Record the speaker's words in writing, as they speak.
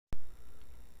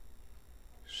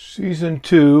Season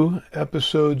 2,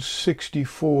 Episode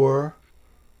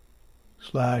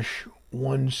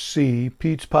 64/1C,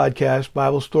 Pete's Podcast,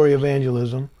 Bible Story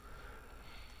Evangelism.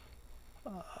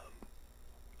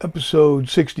 Episode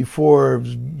 64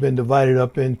 has been divided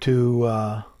up into,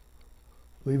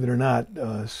 believe it or not,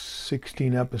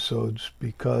 16 episodes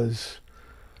because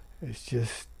it's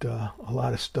just a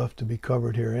lot of stuff to be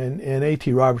covered here. And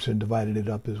A.T. Robertson divided it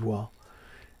up as well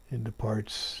into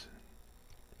parts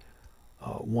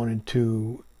 1 and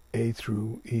 2, A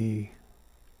through E,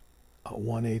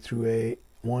 1A through A,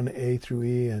 1A through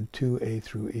E, and 2A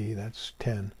through E. That's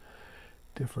 10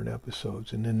 different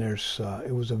episodes. And then there's,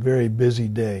 it was a very busy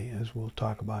day, as we'll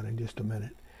talk about in just a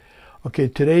minute. Okay,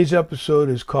 today's episode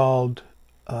is called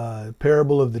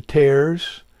Parable of the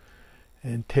Tares,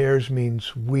 and tares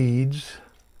means weeds.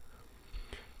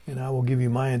 And I will give you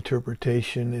my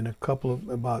interpretation in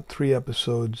about 3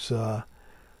 episodes.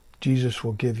 Jesus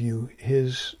will give you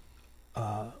his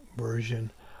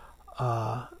version,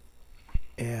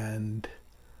 and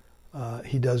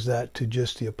he does that to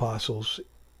just the apostles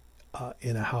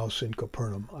in a house in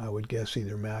Capernaum. I would guess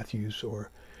either Matthew's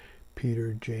or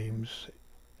Peter, James,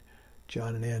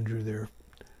 John, and Andrew, their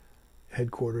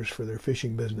headquarters for their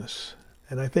fishing business.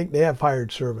 And I think they have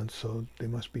hired servants, so they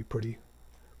must be pretty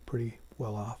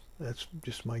well off. That's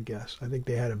just my guess. I think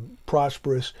they had a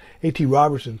prosperous, A.T.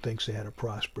 Robertson thinks they had a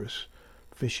prosperous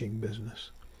fishing business.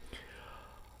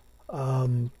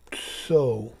 This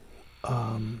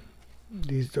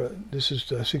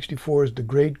is 64 is the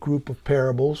great group of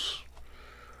parables.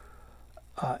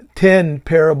 10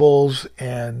 parables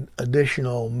and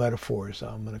additional metaphors,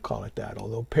 I'm going to call it that,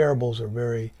 although parables are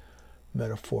very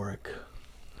metaphoric.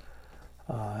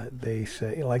 They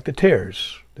say, like the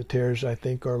tares. The tares, I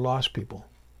think, are lost people.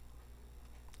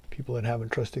 People that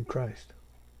haven't trusted Christ.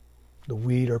 The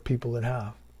wheat are people that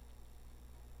have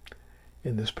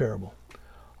in this parable.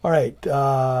 All right,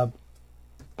 so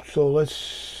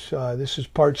let's, this is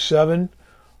part 7,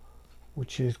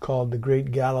 which is called The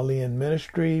Great Galilean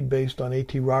Ministry, based on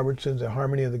A.T. Robertson's A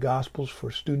Harmony of the Gospels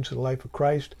for Students of the Life of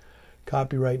Christ,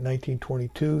 copyright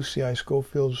 1922, C.I.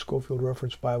 Scofield, Scofield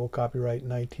Reference Bible, copyright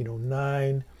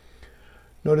 1909.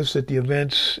 Notice that the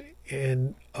events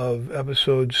of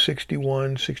episodes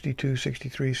 61, 62,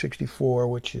 63, 64,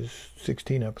 which is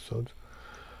 16 episodes.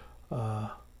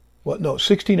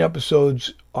 16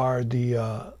 episodes are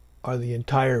the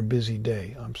entire busy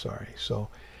day. I'm sorry. So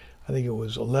I think it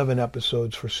was 11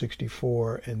 episodes for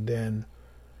 64, and then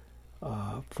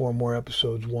 4 more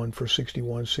episodes, one for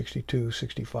 61, 62,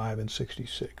 65, and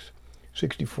 66.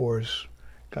 64's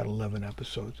got 11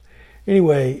 episodes.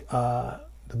 Anyway,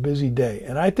 the busy day.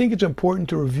 And I think it's important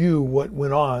to review what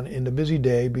went on in the busy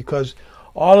day because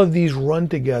all of these run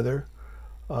together.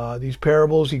 These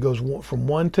parables, he goes from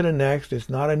one to the next. It's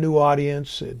not a new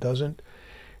audience. It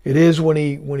is when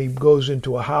he goes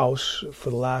into a house for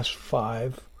the last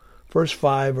 5. First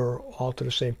 5 are all to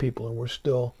the same people, and we're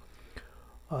still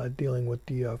dealing with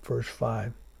the first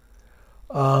 5.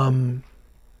 In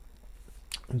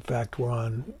fact, we're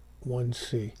on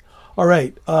 1C. All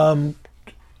right,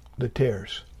 the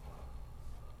tares.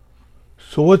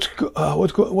 So what's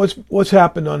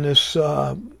happened on this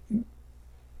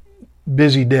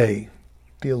busy day?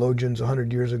 Theologians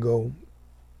 100 years ago,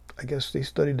 I guess they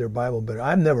studied their Bible better.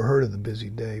 I've never heard of the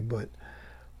busy day, but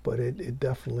it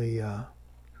definitely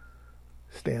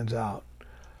stands out.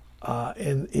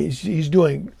 And he's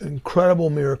doing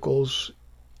incredible miracles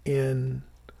in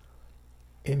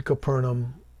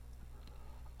Capernaum.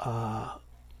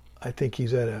 I think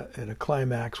he's at a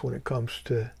climax when it comes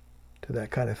to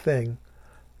that kind of thing.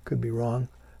 Could be wrong.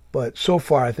 But so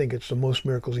far, I think it's the most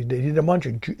miracles he did. He did a bunch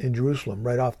in Jerusalem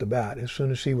right off the bat. As soon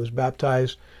as he was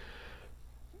baptized,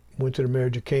 went to the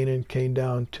marriage of Canaan, came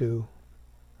down to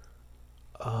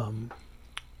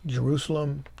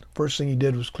Jerusalem. First thing he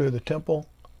did was clear the temple.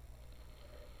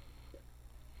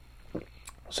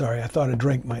 Sorry, I thought a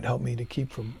drink might help me to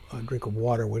keep from, a drink of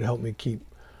water would help me keep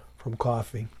from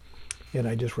coughing. And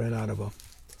I just ran out of a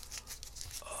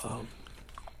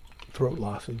throat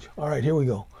lozenge. All right, here we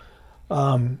go.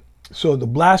 So the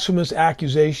blasphemous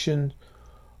accusation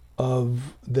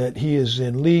of that he is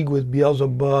in league with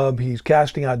Beelzebub, he's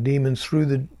casting out demons through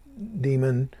the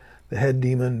demon, the head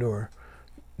demon or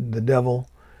the devil,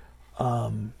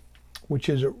 which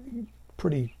is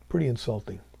pretty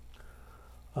insulting.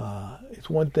 It's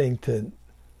one thing to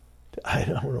I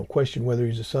don't know, question whether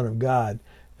he's the Son of God.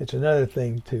 It's another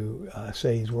thing to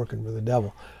say he's working for the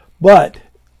devil. But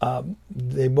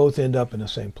they both end up in the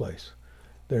same place.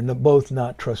 They're both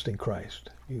not trusting Christ.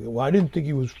 Well, I didn't think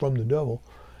he was from the devil.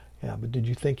 Yeah, but did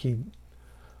you think he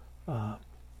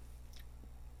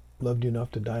loved you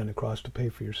enough to die on the cross to pay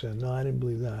for your sin. No, I didn't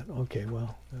believe that. Okay,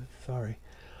 well, sorry.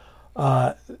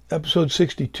 Episode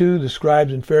 62, the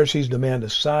scribes and Pharisees demand a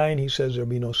sign. He says there'll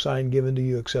be no sign given to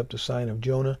you except the sign of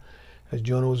Jonah. As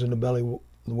Jonah was in the belly of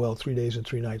the well 3 days and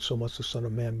 3 nights, so must the Son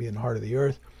of Man be in the heart of the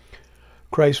earth.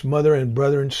 Christ's mother and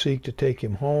brethren seek to take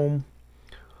him home.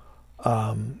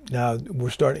 Now we're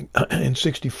starting in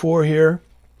 64 here.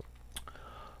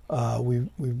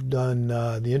 We've done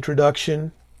the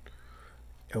introduction.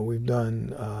 We've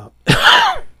done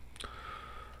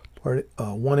part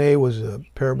 1A was a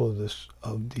parable of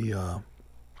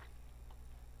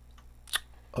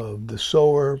the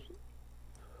sower.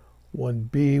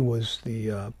 1B was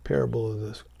the parable of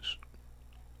the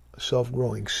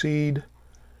self-growing seed.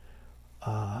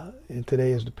 And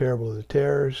today is the parable of the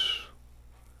tares.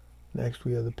 Next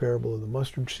we have the parable of the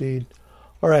mustard seed.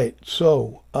 All right,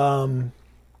 so, but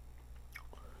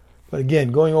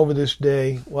again, going over this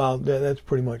day, well, that's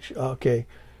pretty much, okay.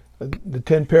 The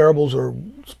 10 parables are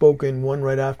spoken one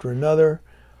right after another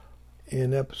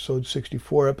in episode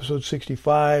 64. Episode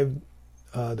 65,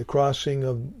 the crossing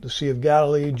of the Sea of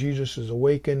Galilee. Jesus is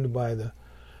awakened by the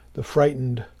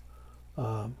frightened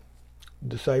apostles,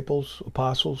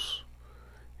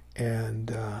 and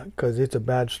because it's a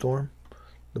bad storm.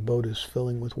 The boat is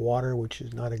filling with water, which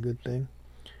is not a good thing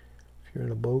if you're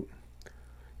in a boat.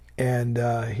 And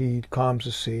he calms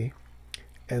the sea.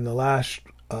 And the last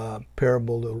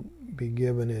parable to be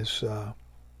given is,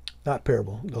 not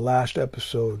parable, the last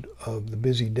episode of the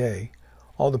busy day.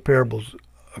 All the parables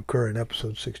occur in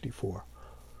episode 64.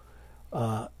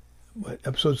 But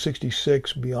episode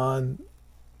 66, beyond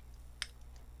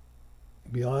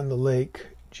the lake,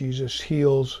 Jesus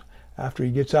heals after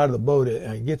he gets out of the boat.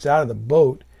 And he gets out of the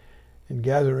boat in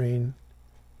Gadarene,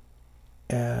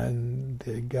 and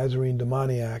the Gadarene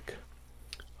demoniac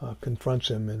confronts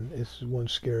him, and this is one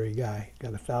scary guy.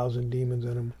 Got 1,000 demons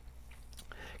in him.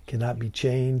 Cannot be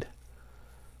chained.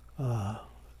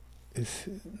 It's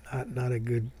not a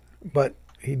good, but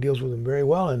he deals with him very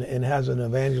well, and has an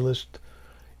evangelist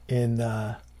in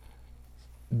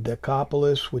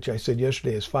Decapolis, which I said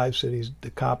yesterday is 5 cities.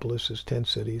 Decapolis is 10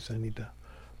 cities. I need to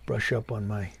brush up on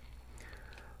my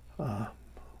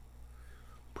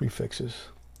prefixes.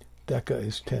 Deca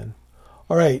is 10.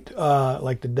 All right,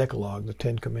 like the Decalogue, the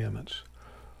 10 Commandments.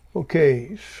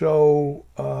 Okay, so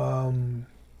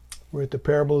we're at the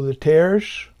parable of the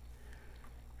tares,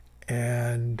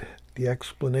 and the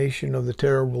explanation of the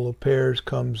parable of tares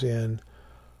comes in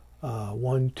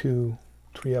 1, 2,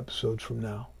 3 episodes from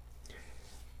now.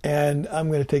 And I'm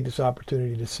going to take this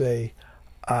opportunity to say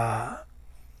I've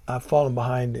fallen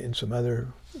behind in some other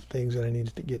things that I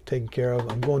need to get taken care of.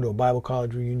 I'm going to a Bible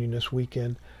college reunion this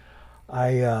weekend.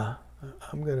 I'm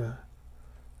gonna,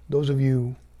 those of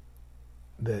you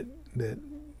that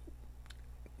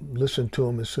listen to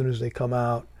them as soon as they come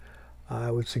out,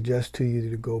 I would suggest to you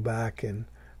to go back and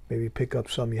maybe pick up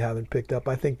some you haven't picked up.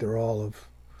 I think they're all of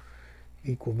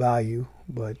equal value,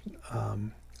 but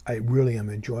I really am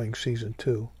enjoying season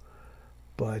 2.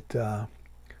 But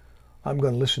I'm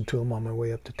going to listen to them on my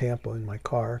way up to Tampa in my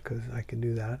car, because I can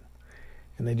do that.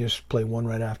 And they just play one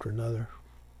right after another.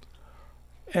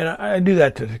 And I do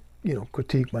that to,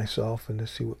 critique myself and to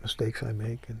see what mistakes I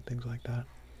make and things like that.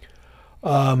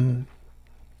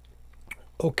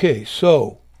 Okay,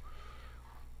 so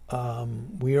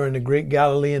we are in the Great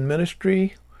Galilean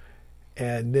Ministry.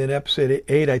 And then episode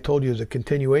 8, I told you, is a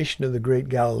continuation of the Great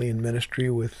Galilean Ministry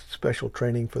with special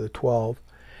training for the 12.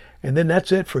 And then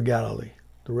that's it for Galilee.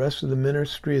 The rest of the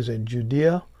ministry is in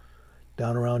Judea,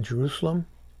 down around Jerusalem,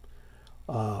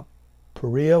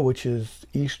 Perea, which is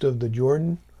east of the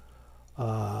Jordan.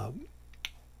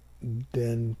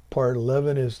 Then part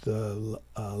 11 is the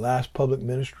last public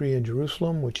ministry in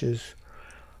Jerusalem, which is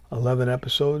 11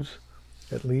 episodes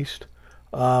at least.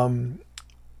 In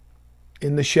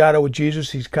the shadow of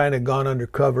Jesus, he's kind of gone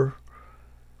undercover.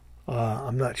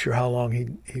 I'm not sure how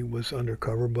long he was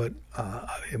undercover, but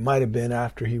it might have been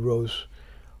after he raised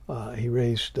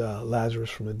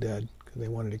Lazarus from the dead, because they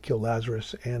wanted to kill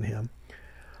Lazarus and him.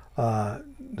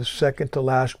 The second to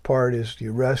last part is the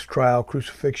arrest, trial,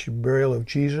 crucifixion, burial of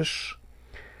Jesus.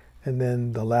 And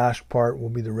then the last part will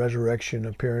be the resurrection,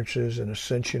 appearances, and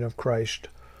ascension of Christ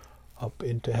up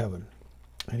into heaven.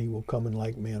 And he will come in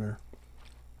like manner.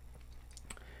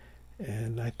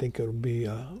 And I think it'll be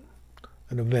an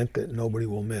event that nobody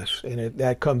will miss. And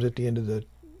that comes at the end of the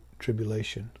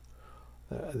tribulation.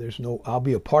 I'll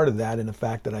be a part of that in the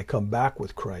fact that I come back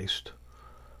with Christ.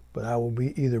 But I will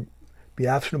be either be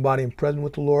absent of body and present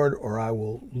with the Lord, or I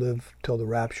will live till the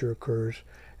rapture occurs,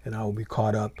 and I will be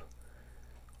caught up.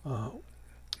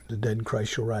 the dead in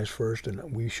Christ shall rise first,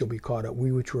 and we shall be caught up.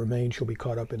 We which remain shall be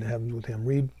caught up in the heavens with him.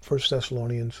 Read 1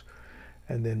 Thessalonians,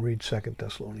 and then read 2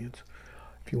 Thessalonians,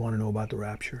 if you want to know about the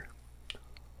rapture.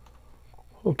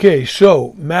 Okay,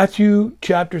 so Matthew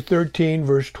chapter 13,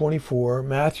 verse 24.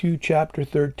 Matthew chapter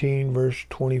 13, verse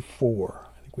 24.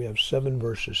 I think we have 7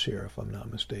 verses here, if I'm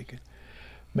not mistaken.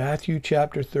 Matthew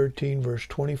chapter 13, verse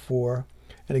 24.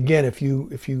 And again, if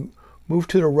you move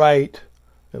to the right,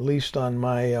 at least on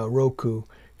my Roku,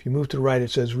 if you move to the right,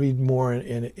 it says read more,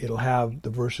 and it'll have the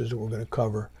verses that we're going to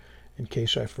cover in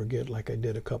case I forget, like I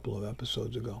did a couple of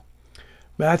episodes ago.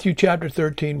 Matthew chapter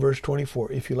 13, verse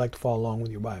 24, if you like to follow along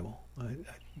with your Bible.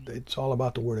 It's all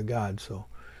about the Word of God, so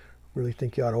I really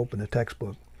think you ought to open the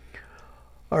textbook.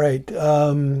 All right,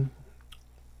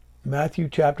 Matthew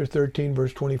chapter 13,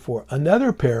 verse 24.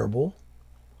 Another parable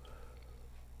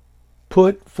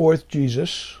put forth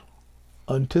Jesus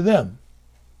unto them.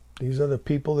 These are the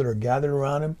people that are gathered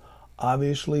around him.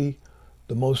 Obviously,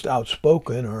 the most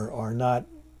outspoken are not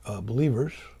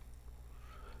believers.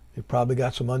 They probably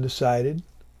got some undecided.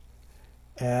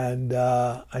 And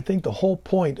I think the whole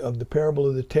point of the parable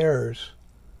of the tares,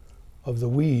 of the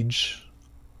weeds,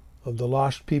 of the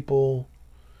lost people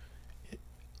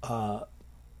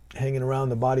hanging around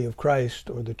the body of Christ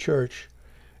or the church,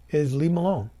 is leave them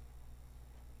alone.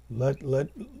 Let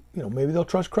maybe they'll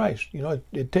trust Christ.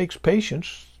 It takes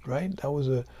patience, right? That was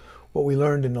what we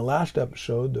learned in the last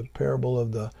episode, the parable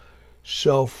of the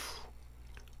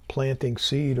self-planting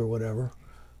seed or whatever,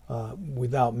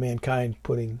 without mankind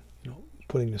putting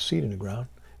the seed in the ground.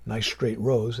 Nice straight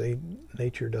rows.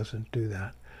 Nature doesn't do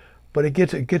that, but it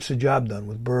gets the job done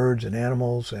with birds and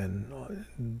animals and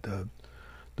the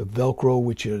Velcro,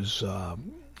 which is the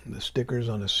stickers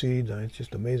on the seeds. It's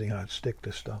just amazing how it sticks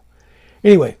to stuff.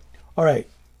 Anyway, all right,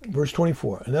 verse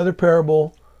 24. Another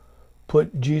parable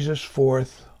put Jesus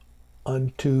forth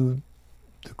unto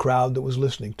the crowd that was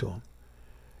listening to him.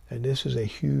 And this is a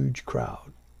huge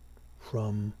crowd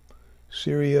from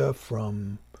Syria,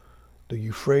 from the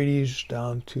Euphrates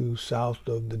down to south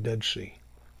of the Dead Sea.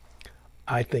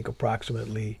 I think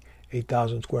approximately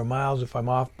 8,000 square miles. If I'm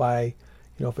off by,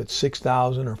 if it's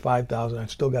 6,000 or 5,000,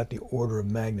 I've still got the order of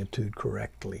magnitude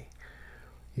correctly.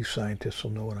 You scientists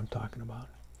will know what I'm talking about.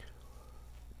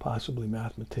 Possibly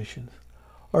mathematicians.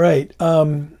 All right,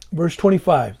 verse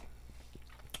 25.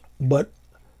 But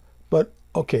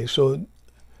okay, so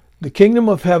the kingdom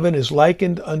of heaven is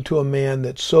likened unto a man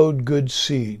that sowed good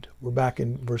seed. We're back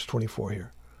in verse 24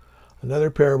 here. Another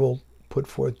parable put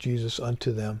forth Jesus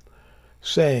unto them,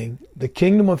 saying, the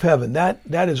kingdom of heaven,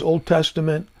 that is Old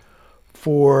Testament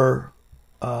for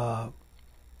the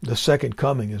second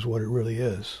coming is what it really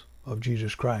is of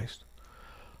Jesus Christ.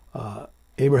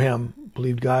 Abraham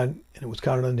believed God, and it was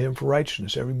counted unto him for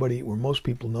righteousness. Most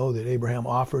people know that Abraham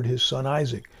offered his son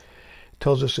Isaac. It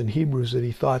tells us in Hebrews that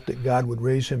he thought that God would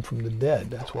raise him from the dead.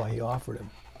 That's why he offered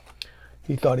him.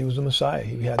 He thought he was the Messiah.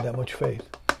 He had that much faith.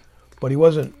 But he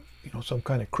wasn't, some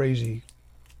kind of crazy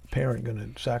parent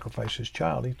going to sacrifice his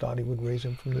child. He thought he would raise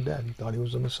him from the dead. He thought he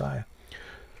was the Messiah.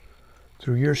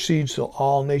 Through your seed shall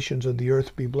all nations of the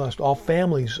earth be blessed. All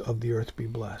families of the earth be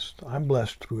blessed. I'm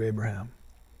blessed through Abraham.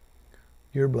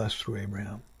 You're blessed through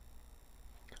Abraham.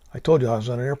 I told you I was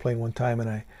on an airplane one time and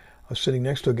I was sitting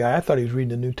next to a guy. I thought he was reading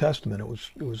the New Testament.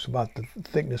 It was about the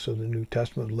thickness of the New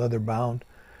Testament, leather bound.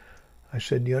 I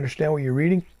said, do you understand what you're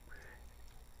reading?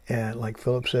 And like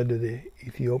Philip said to the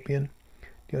Ethiopian,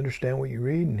 do you understand what you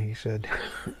read? And he said,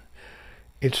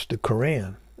 it's the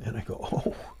Quran. And I go,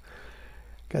 oh.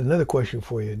 Got another question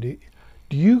for you. Do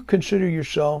you consider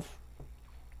yourself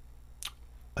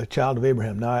a child of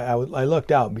Abraham? Now, I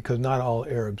lucked out because not all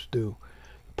Arabs do.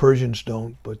 Persians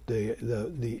don't, but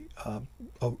the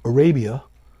Arabia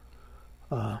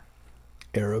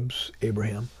Arabs,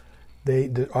 Abraham, they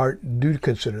do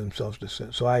consider themselves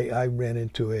descendants. So I ran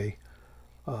into an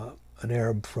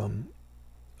Arab from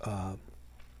I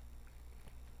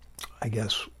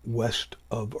guess west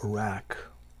of Iraq.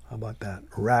 How about that?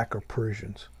 Iraq or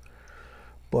Persians.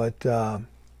 But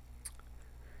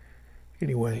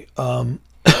anyway,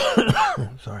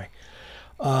 sorry.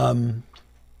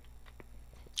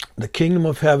 The kingdom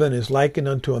of heaven is likened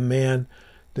unto a man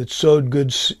that sowed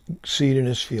good seed in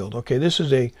his field. Okay, this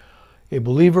is a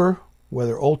believer,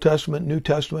 whether Old Testament, New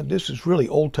Testament. This is really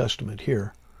Old Testament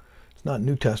here. It's not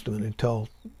New Testament until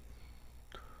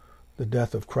the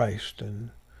death of Christ,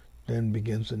 and then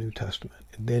begins the New Testament.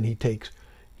 And then he takes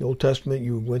the Old Testament,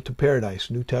 you went to paradise.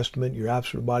 New Testament, your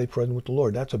absolute body present with the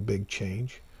Lord. That's a big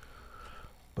change.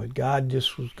 But God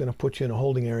just was going to put you in a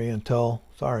holding area until,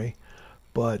 sorry,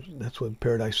 but that's what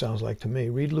paradise sounds like to me.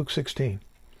 Read Luke 16.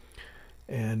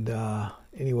 And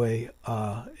anyway,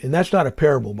 and that's not a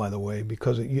parable, by the way,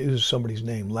 because it uses somebody's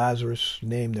name, Lazarus'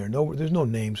 name there. No, there's no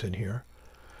names in here.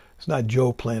 It's not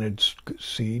Joe planted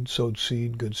seed, sowed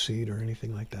seed, good seed, or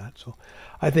anything like that. So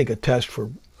I think a test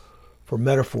for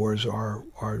metaphors are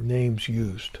names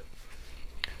used.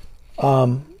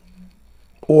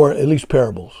 Or at least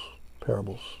parables.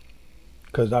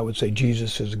 Because I would say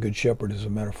Jesus is a good shepherd is a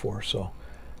metaphor, so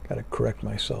got to correct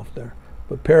myself there.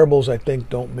 But parables, I think,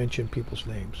 don't mention people's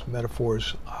names.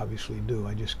 Metaphors obviously do.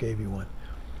 I just gave you one.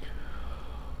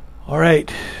 All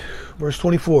right, verse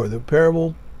 24.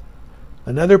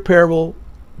 Another parable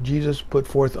Jesus put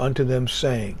forth unto them,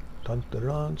 saying, dun, dun,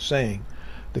 dun, saying,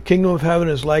 the kingdom of heaven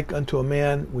is like unto a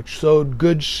man which sowed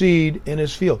good seed in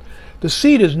his field. The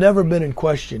seed has never been in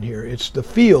question here. It's the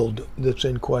field that's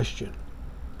in question.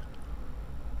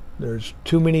 There's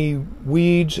too many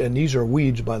weeds, and these are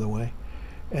weeds, by the way,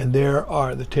 and there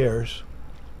are the tares.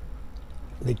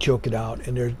 They choke it out,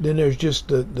 and then there's just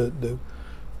the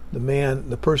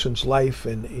person's life,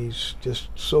 and he's just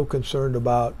so concerned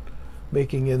about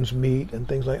making ends meet and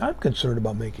things like. I'm concerned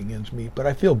about making ends meet, but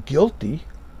I feel guilty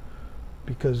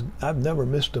because I've never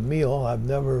missed a meal. I've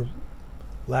never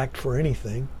lacked for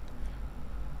anything.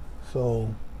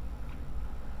 So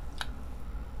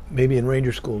maybe in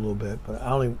Ranger School a little bit, but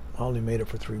I only made it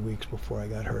for 3 weeks before I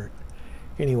got hurt.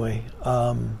 Anyway,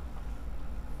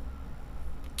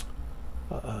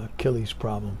 Achilles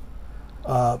problem.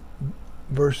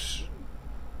 Verse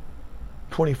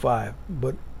 25.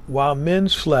 But while men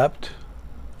slept,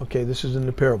 okay, this is in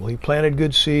the parable. He planted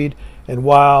good seed, and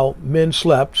while men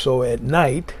slept, so at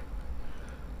night,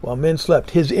 while men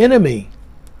slept, his enemy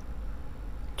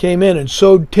came in and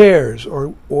sowed tares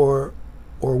or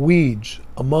weeds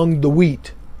among the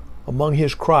wheat, among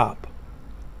his crop,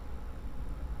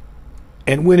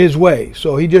 and went his way.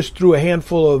 So he just threw a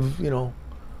handful of,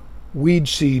 weed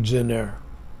seeds in there.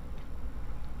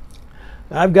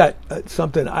 I've got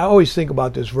something, I always think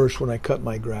about this verse when I cut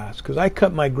my grass, because I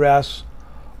cut my grass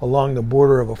along the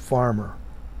border of a farmer.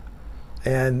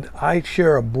 And I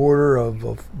share a border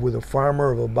with a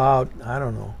farmer of about, I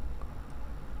don't know,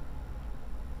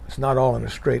 it's not all in a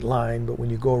straight line, but when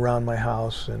you go around my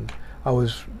house, and I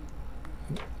was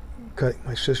cutting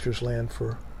my sister's land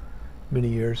for many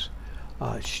years.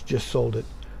 She just sold it.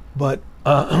 But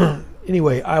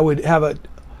anyway, I would have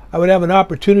an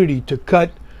opportunity to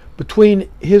cut between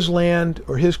his land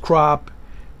or his crop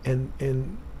and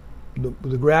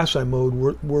the grass I mowed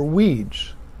were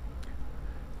weeds.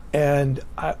 And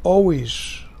I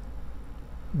always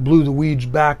blew the weeds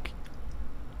back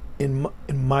in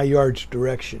my yard's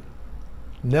direction.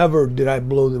 Never did I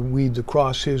blow the weeds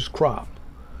across his crop.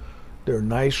 They're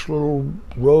nice little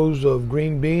rows of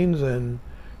green beans, and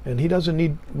he doesn't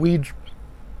need weeds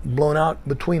blown out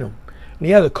between them. And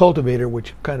he has a cultivator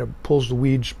which kind of pulls the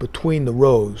weeds between the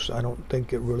rows. I don't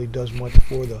think it really does much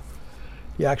for the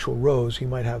actual rows. He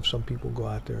might have some people go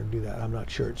out there and do that. I'm not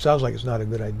sure. It sounds like it's not a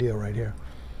good idea right here.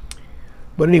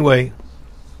 But anyway,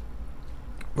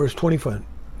 verse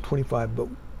 25, but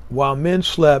while men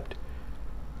slept,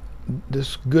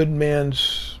 this good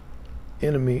man's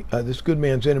enemy, at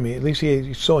least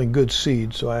he's sowing good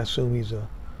seed, so I assume he's a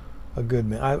good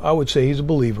man. I would say he's a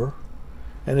believer.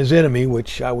 And his enemy,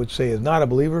 which I would say is not a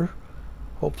believer,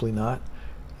 hopefully not,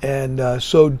 and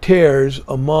sowed tares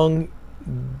among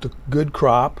the good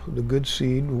crop, the good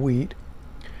seed, wheat,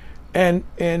 and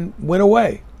went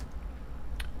away.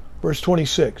 Verse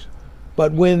 26.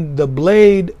 But when the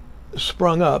blade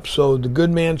sprung up, so the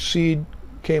good man's seed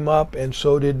came up, and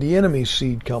so did the enemy's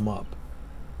seed come up.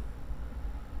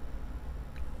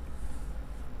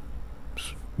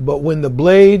 But when the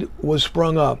blade was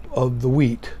sprung up of the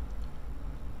wheat,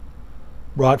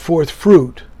 brought forth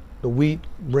fruit, the wheat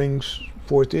brings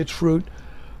forth its fruit,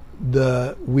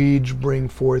 the weeds bring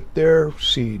forth their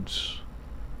seeds,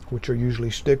 which are usually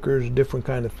stickers, different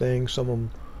kind of things, some of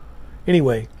them.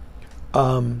 Anyway,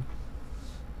 but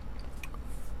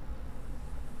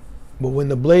when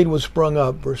the blade was sprung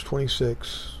up, verse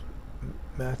 26,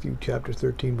 Matthew chapter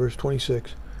 13, verse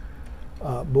 26,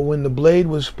 but when the blade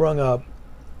was sprung up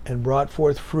and brought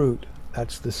forth fruit,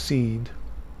 that's the seed,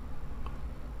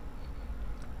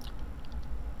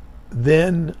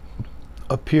 then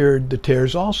appeared the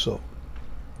tares also.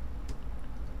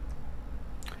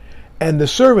 And the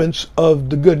servants of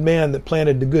the good man that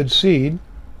planted the good seed,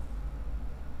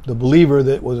 the believer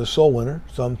that was a soul winner,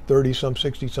 some 30, some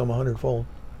 60, some 100-fold,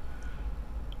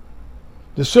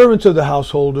 the servants of the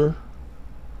householder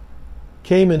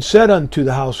came and said unto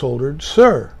the householder,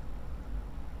 Sir,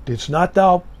 didst not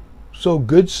thou sow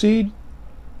good seed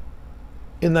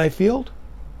in thy field?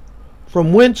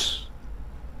 From whence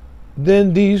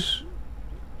then these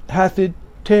hath it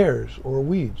tares or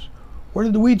weeds. Where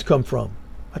did the weeds come from?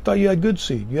 I thought you had good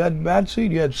seed. You had bad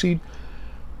seed. You had seed.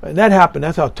 And that happened.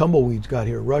 That's how tumbleweeds got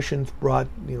here. Russian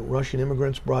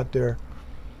immigrants brought their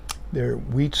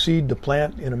wheat seed to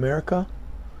plant in America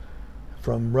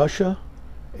from Russia,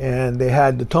 and they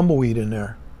had the tumbleweed in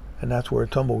there, and that's where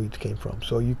tumbleweeds came from.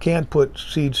 So you can't put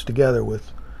seeds together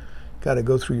with. Got to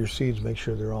go through your seeds, make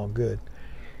sure they're all good.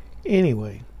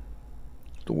 Anyway,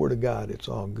 the Word of God, it's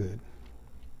all good,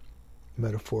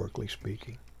 metaphorically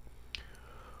speaking.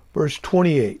 Verse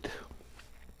 28.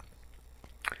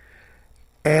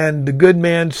 And the good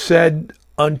man said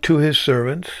unto his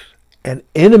servants, an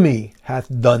enemy hath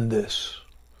done this.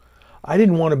 I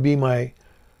didn't want to be my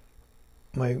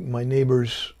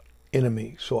neighbor's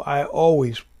enemy, so I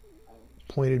always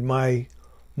pointed my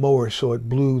mower so it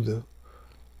blew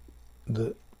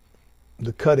the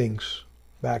cuttings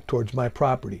back towards my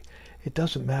property. It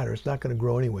doesn't matter. It's not going to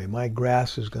grow anyway. My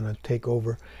grass is going to take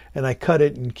over, and I cut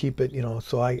it and keep it,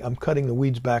 so I'm cutting the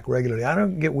weeds back regularly. I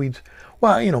don't get weeds.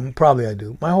 Well, probably I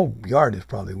do. My whole yard is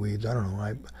probably weeds. I don't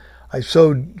know. I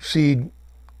sowed seed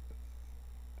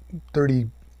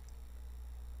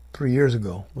 33 years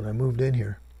ago when I moved in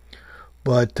here.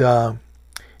 But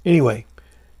anyway,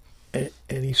 and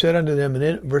he said unto them,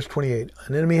 in verse 28,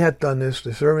 an enemy hath done this.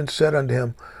 The servant said unto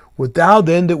him, would thou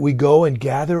then that we go and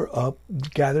gather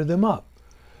them up?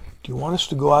 Do you want us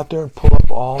to go out there and pull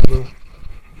up all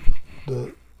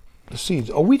the seeds?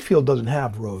 A wheat field doesn't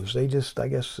have rows. I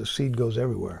guess the seed goes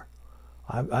everywhere.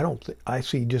 I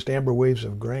see just amber waves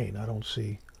of grain.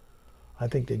 I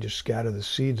think they just scatter the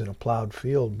seeds in a plowed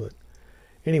field. But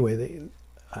anyway,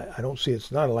 I don't see,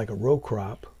 it's not like a row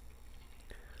crop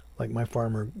like my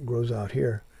farmer grows out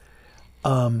here.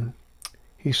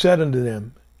 He said unto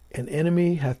them, an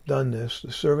enemy hath done this.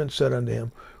 The servant said unto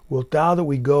him, wilt thou that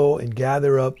we go and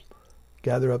gather up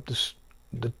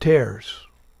the tares?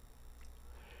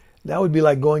 That would be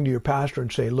like going to your pastor and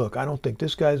say, look, I don't think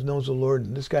this guy knows the Lord,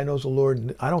 and this guy knows the Lord,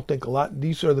 and I don't think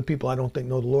these are the people I don't think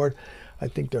know the Lord. I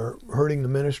think they're hurting the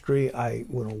ministry.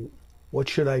 What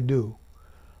should I do?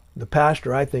 The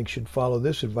pastor, I think, should follow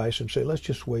this advice and say, let's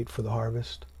just wait for the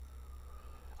harvest.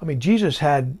 I mean, Jesus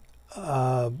had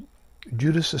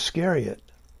Judas Iscariot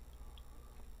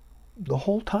the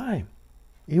whole time.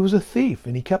 He was a thief,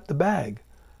 and he kept the bag.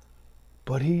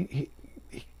 But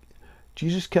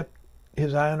Jesus kept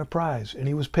his eye on a prize, and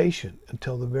he was patient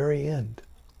until the very end.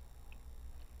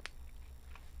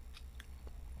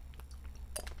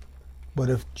 But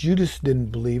if Judas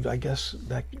didn't believe, I guess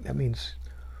that means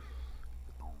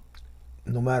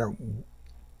no matter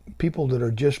people that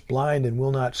are just blind and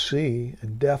will not see,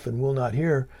 and deaf and will not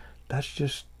hear, that's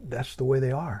the way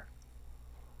they are.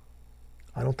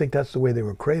 I don't think that's the way they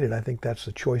were created. I think that's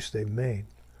the choice they've made.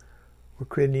 We're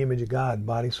created in the image of God,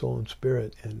 body, soul, and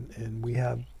spirit, and we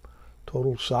have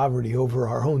total sovereignty over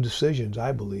our own decisions,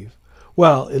 I believe.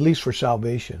 Well, at least for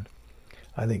salvation.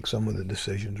 I think some of the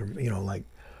decisions are, like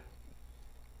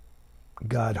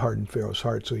God hardened Pharaoh's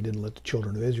heart so he didn't let the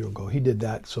children of Israel go. He did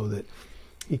that so that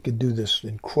he could do this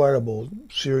incredible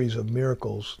series of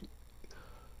miracles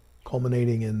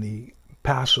culminating in the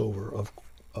Passover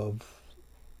of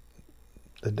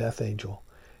the death angel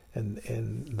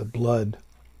and the blood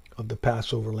of the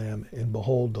Passover lamb. And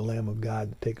behold, the Lamb of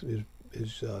God that takes,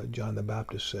 as John the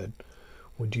Baptist said,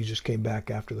 when Jesus came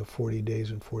back after the 40 days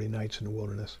and 40 nights in the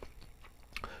wilderness,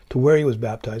 to where he was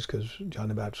baptized, because John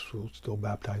the Baptist was still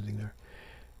baptizing there.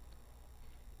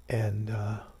 And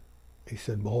he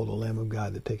said, behold, the Lamb of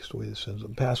God that takes away the sins. The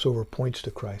Passover points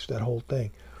to Christ. That whole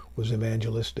thing was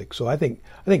evangelistic. So I think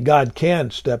God can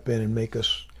step in and make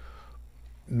us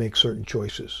make certain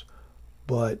choices,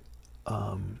 but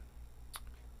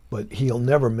he'll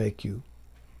never make you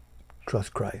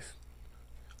trust Christ.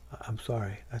 I'm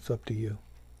sorry, that's up to you.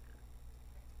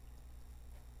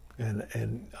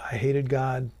 And I hated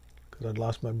God because I'd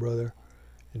lost my brother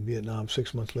in Vietnam.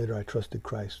 6 months later, I trusted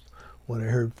Christ. When I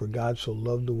heard, for God so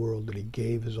loved the world that he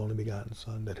gave his only begotten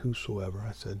Son, that whosoever,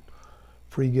 I said,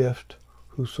 free gift,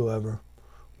 whosoever,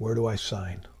 where do I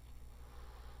sign?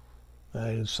 And I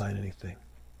didn't sign anything.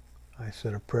 I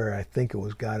said a prayer. I think it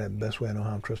was, God, the best way I know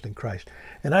how, I'm trusting Christ.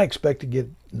 And I expect to get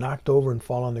knocked over and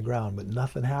fall on the ground, but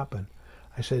nothing happened.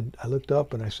 I looked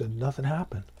up and I said, nothing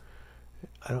happened.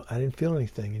 I didn't feel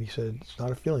anything. And he said, it's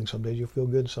not a feeling. Some days you'll feel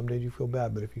good, some days you feel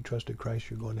bad, but if you trusted Christ,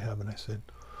 you're going to heaven. I said,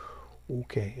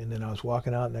 okay. And then I was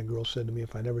walking out and that girl said to me,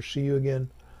 if I never see you again,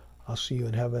 I'll see you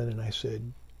in heaven. And I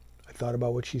said, I thought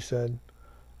about what she said.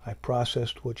 I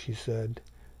processed what she said.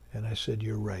 And I said,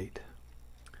 you're right.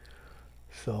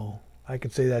 So I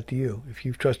can say that to you. If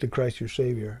you've trusted Christ your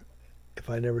Savior, if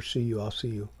I never see you, I'll see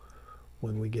you.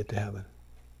 when we get to heaven.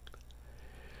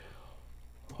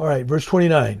 All right, verse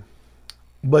 29.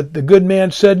 But the good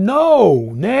man said,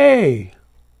 No, nay,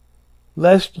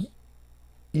 lest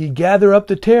ye gather up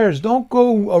the tares. Don't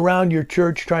go around your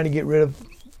church trying to get rid of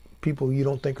people you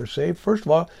don't think are saved. First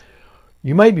of all,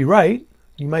 you might be right,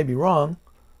 you might be wrong,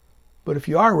 but if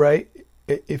you are right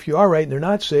and they're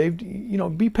not saved,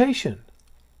 be patient.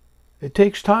 It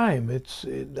takes time.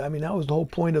 That was the whole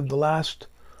point of the last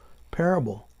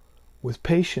parable, with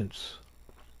patience.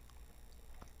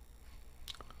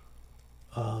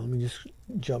 Let me just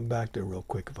jump back there real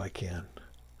quick if I can.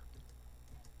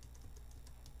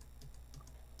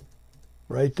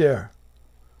 Right there.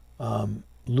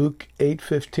 Luke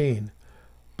 8:15.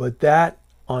 But that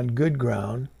on good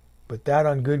ground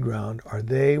are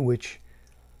they which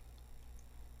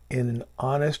in an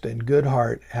honest and good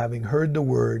heart, having heard the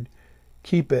word,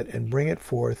 keep it and bringeth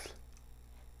forth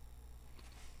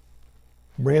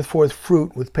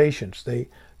fruit with patience. The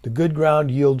good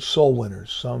ground yields soul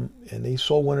winners. And these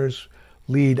soul winners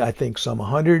lead, I think, some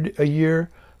 100 a year,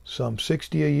 some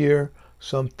 60 a year,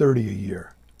 some 30 a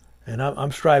year. And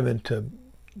I'm striving to,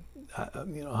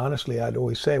 honestly, I'd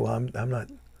always say, well, I'm not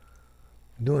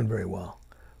doing very well.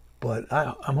 But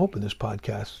I'm hoping this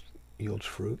podcast yields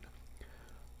fruit.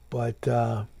 But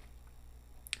I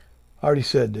already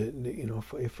said that,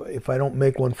 if I don't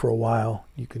make one for a while,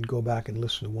 you can go back and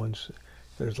listen to ones.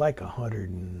 There's like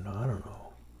 100 and, I don't know,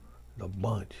 a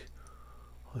bunch.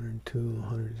 102,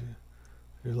 100.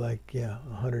 There's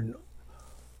 100,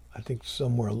 I think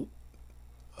somewhere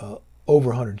over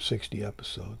 160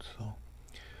 episodes.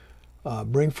 So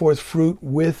bring forth fruit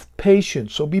with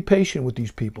patience. So be patient with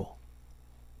these people.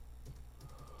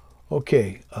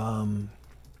 Okay.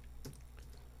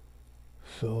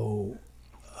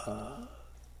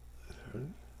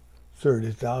 Third,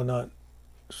 is thou not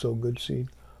sow good seed?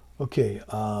 Okay.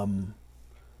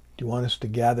 Do you want us to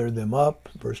gather them up?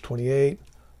 Verse 28.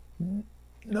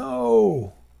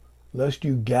 No, lest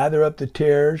you gather up the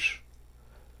tares,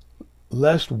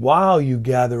 lest while you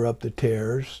gather up the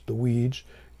tares, the weeds,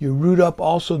 you root up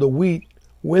also the wheat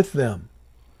with them.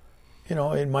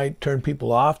 It might turn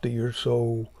people off that you're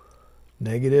so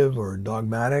negative or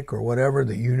dogmatic or whatever,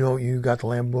 that you got the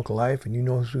Lamb Book of Life and you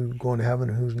know who's going to heaven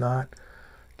and who's not.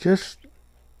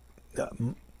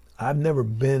 I've never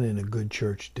been in a good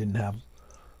church didn't have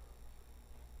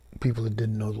people that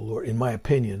didn't know the Lord. In my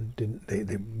opinion,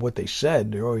 what they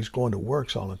said, they're always going to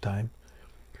works all the time.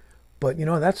 But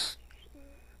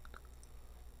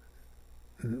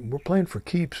we're playing for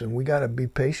keeps, and we got to be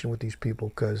patient with these people,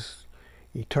 because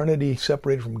eternity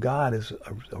separated from God is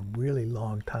a really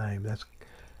long time.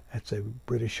 That's a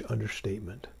British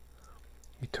understatement.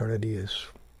 Eternity is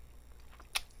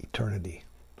eternity,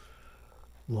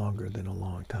 longer than a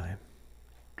long time,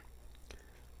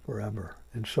 forever.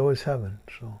 And so is heaven.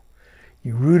 So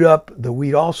you root up the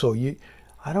wheat also.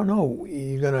 I don't know,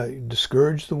 you're going to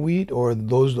discourage the wheat or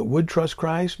those that would trust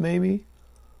Christ, maybe?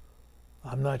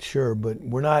 I'm not sure, but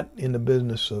we're not in the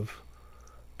business of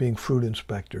being fruit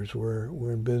inspectors.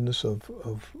 We're in business of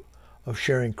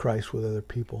sharing Christ with other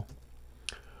people.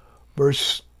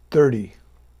 Verse 30.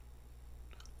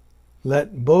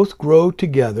 Let both grow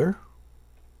together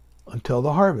until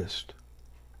the harvest.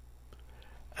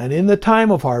 And in the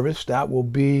time of harvest, that will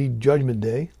be Judgment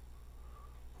Day,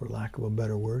 for lack of a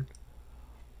better word,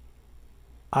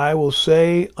 I will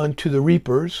say unto the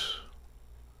reapers,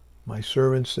 my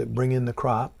servants that bring in the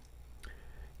crop,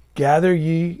 gather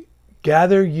ye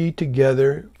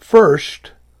together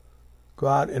first, go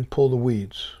out and pull the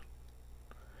weeds,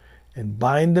 and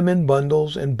bind them in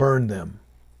bundles and burn them,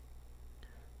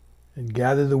 and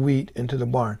gather the wheat into the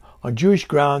barn. On Jewish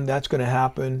ground, that's going to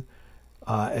happen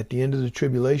at the end of the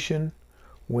tribulation,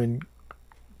 when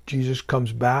Jesus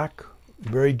comes back.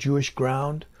 Very Jewish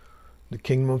ground. The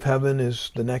kingdom of heaven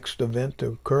is the next event to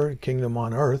occur, kingdom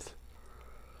on earth,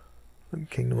 the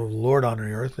kingdom of the Lord on the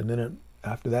earth, and then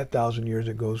after that 1,000 years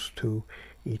it goes to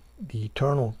the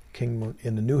eternal kingdom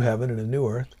in the new heaven and the new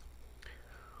earth,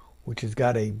 which has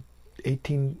got a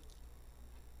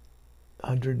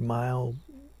 1,800-mile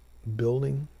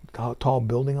building, tall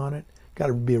building on it. Got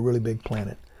to be a really big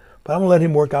planet. But I'm going to let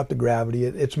him work out the gravity.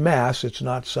 It's mass, it's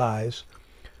not size.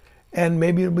 And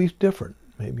maybe it'll be different.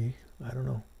 Maybe, I don't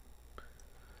know.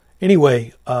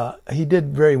 Anyway, he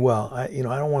did very well. I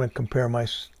don't want to compare my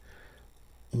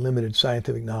limited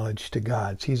scientific knowledge to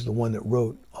God's. He's the one that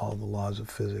wrote all the laws of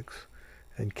physics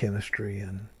and chemistry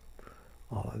and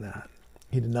all of that.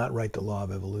 He did not write the law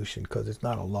of evolution, because it's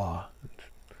not a law.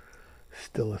 It's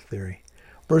still a theory.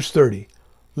 Verse 30.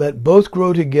 Let both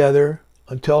grow together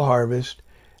until harvest,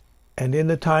 and in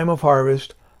the time of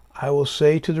harvest I will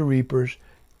say to the reapers,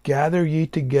 gather ye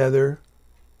together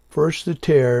first the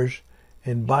tares,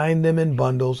 and bind them in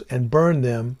bundles, and burn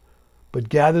them, but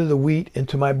gather the wheat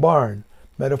into my barn.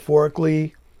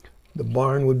 Metaphorically, the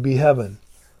barn would be heaven.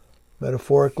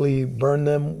 Metaphorically, burn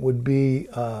them would be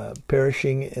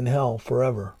perishing in hell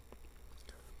forever.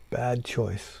 Bad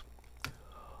choice.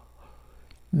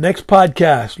 Next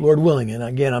podcast, Lord willing, and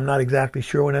again, I'm not exactly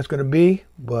sure when that's going to be,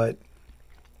 but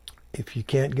if you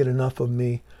can't get enough of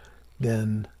me,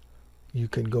 then you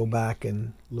can go back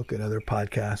and look at other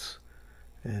podcasts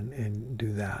and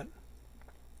do that.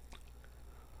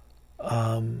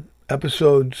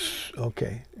 Episodes,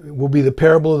 okay, will be the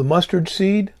parable of the mustard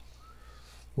seed,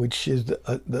 which is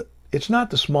it's not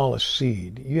the smallest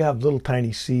seed. You have little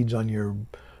tiny seeds on your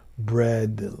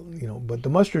bread, but the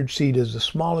mustard seed is the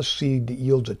smallest seed that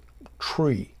yields a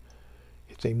tree.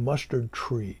 It's a mustard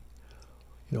tree.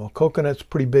 A coconut's a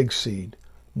pretty big seed.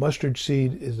 Mustard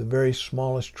seed is the very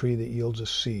smallest tree that yields a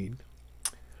seed.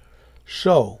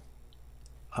 So,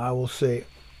 I will say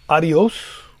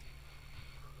adios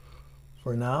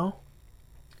for now.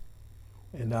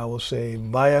 And I will say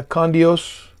vaya con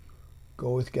Dios,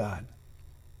 go with God.